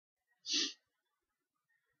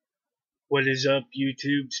What is up,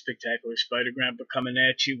 YouTube? Spectacular Spider Grandpa coming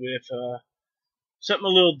at you with something a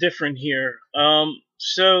little different here.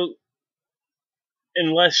 So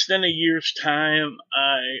in less than a year's time,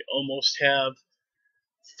 I almost have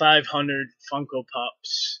 500 Funko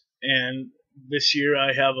Pops, and this year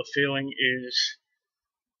I have a feeling is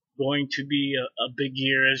going to be a big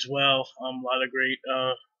year as well. A lot of great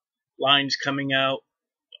lines coming out,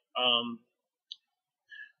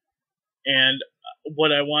 and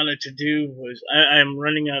what I wanted to do was I'm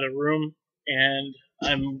running out of room, and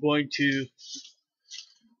I'm going to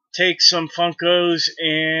take some Funkos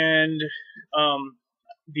and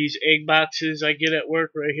these egg boxes I get at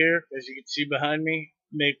work right here, as you can see behind me,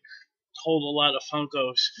 hold a lot of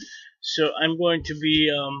Funkos. So I'm going to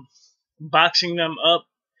be boxing them up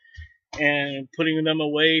and putting them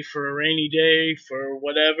away for a rainy day, for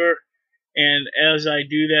whatever. And as I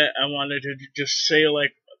do that, I wanted to just say,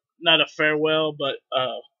 like, not a farewell, but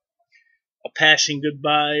a passing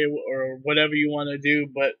goodbye, or whatever you want to do.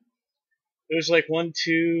 But there's like 1,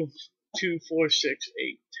 2, 2, 4, 6,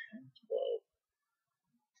 8, 10, 12,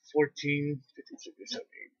 14, 15, 16, 17,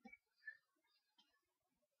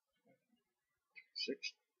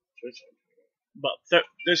 6, 7,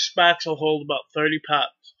 this box will hold about 30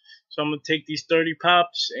 pops. So I'm going to take these 30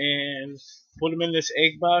 pops and put them in this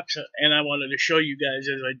egg box, and I wanted to show you guys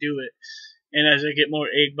as I do it. And as I get more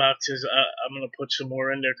egg boxes, I'm going to put some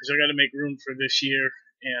more in there, because I got to make room for this year.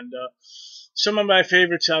 And some of my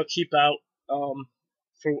favorites I'll keep out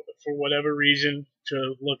for whatever reason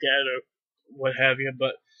to look at or what have you.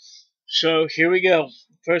 But so here we go.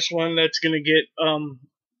 First one that's going to get,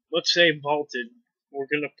 let's say, vaulted. We're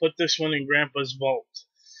going to put this one in Grandpa's vault.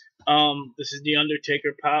 This is the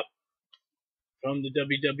Undertaker pop from the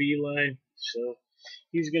WWE line. So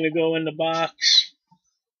he's going to go in the box.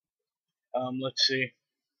 Let's see.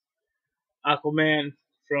 Aquaman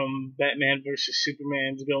from Batman vs.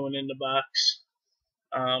 Superman's going in the box.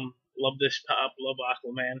 Love this pop. Love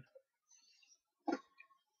Aquaman.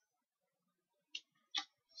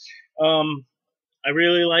 I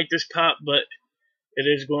really like this pop, but it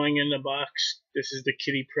is going in the box. This is the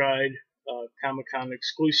Kitty Pryde Comic-Con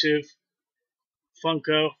exclusive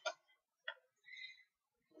Funko.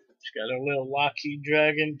 It's got a little Lockheed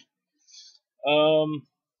Dragon.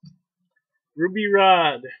 Ruby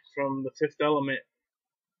Rod from The Fifth Element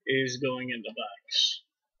is going in the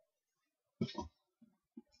box.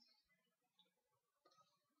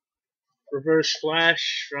 Reverse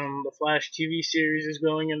Flash from the Flash TV series is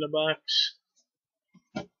going in the box.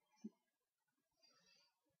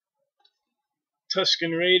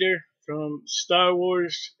 Tusken Raider from Star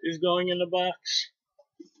Wars is going in the box.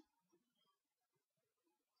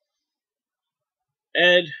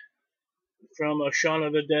 Ed from Shaun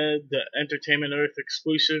of the Dead, the Entertainment Earth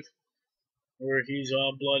exclusive, where he's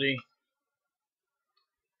all bloody.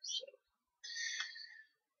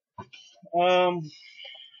 So,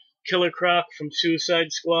 Killer Croc from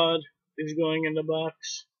Suicide Squad is going in the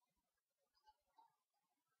box.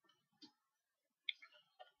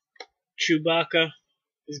 Chewbacca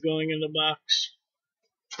is going in the box.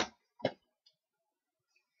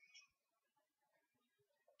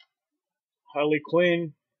 Harley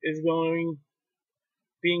Quinn is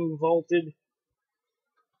being vaulted.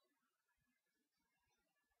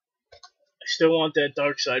 I still want that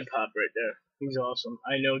Darkseid pop right there. He's awesome.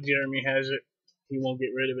 I know Jeremy has it. He won't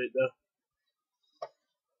get rid of it though.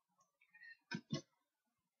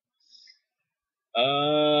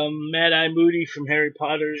 Mad Eye Moody from Harry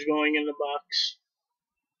Potter is going in the box.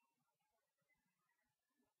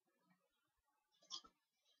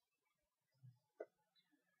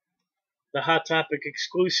 The Hot Topic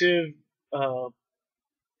exclusive,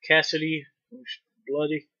 Cassidy,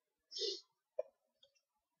 bloody.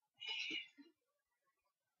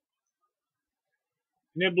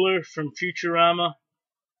 Nibbler from Futurama.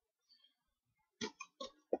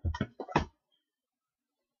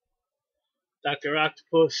 Dr.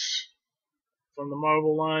 Octopus from the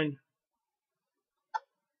Marvel line.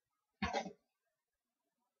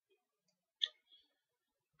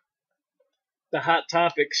 The Hot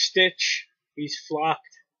Topic Stitch. He's flocked,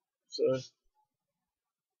 so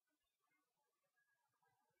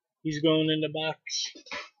he's going in the box.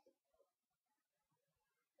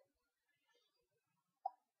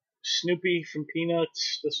 Snoopy from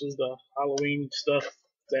Peanuts. This was the Halloween stuff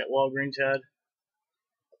that Walgreens had.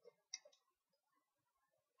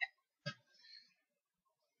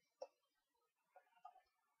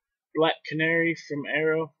 Black Canary from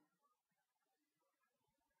Arrow.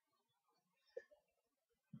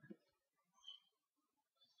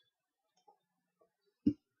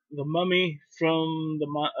 The Mummy from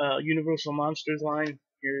the Universal Monsters line.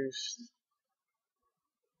 Here's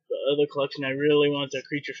the other collection, I really want that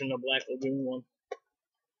Creature from the Black Lagoon one.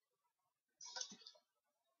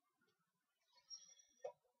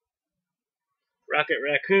 Rocket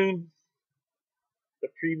Raccoon, the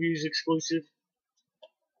previews exclusive.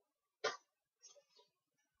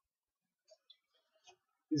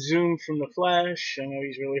 Zoom from the Flash. I know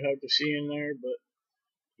he's really hard to see in there, but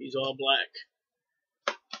he's all black.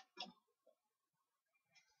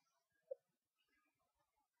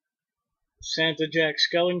 Santa Jack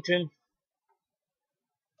Skellington.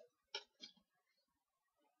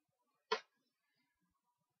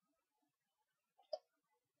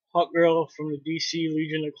 Hawkgirl from the DC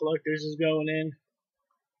Legion of Collectors is going in.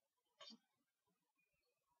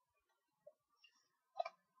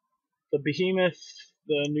 The Behemoth,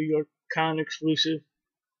 the New York Con exclusive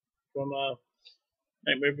from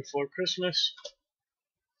Nightmare Before Christmas.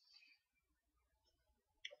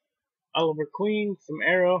 Oliver Queen from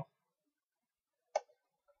Arrow.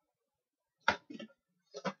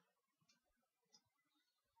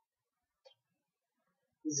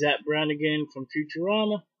 Zap Brannigan from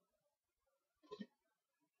Futurama.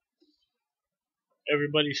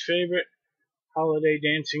 Everybody's favorite, Holiday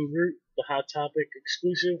Dancing Groot, the Hot Topic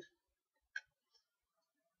exclusive.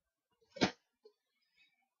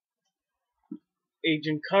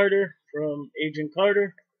 Agent Carter from Agent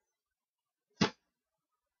Carter.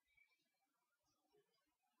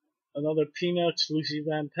 Another Peanuts, Lucy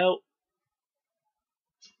Van Pelt.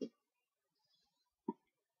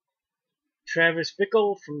 Travis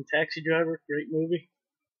Bickle from Taxi Driver, great movie.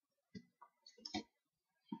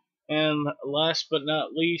 And last but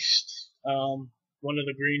not least, one of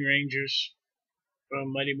the Green Rangers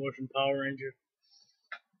from Mighty Morphin Power Ranger.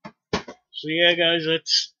 So yeah, guys,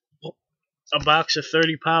 that's a box of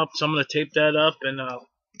 30 pops. I'm going to tape that up and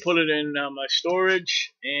put it in my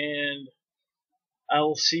storage. And I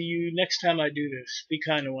will see you next time I do this. Be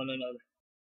kind to one another.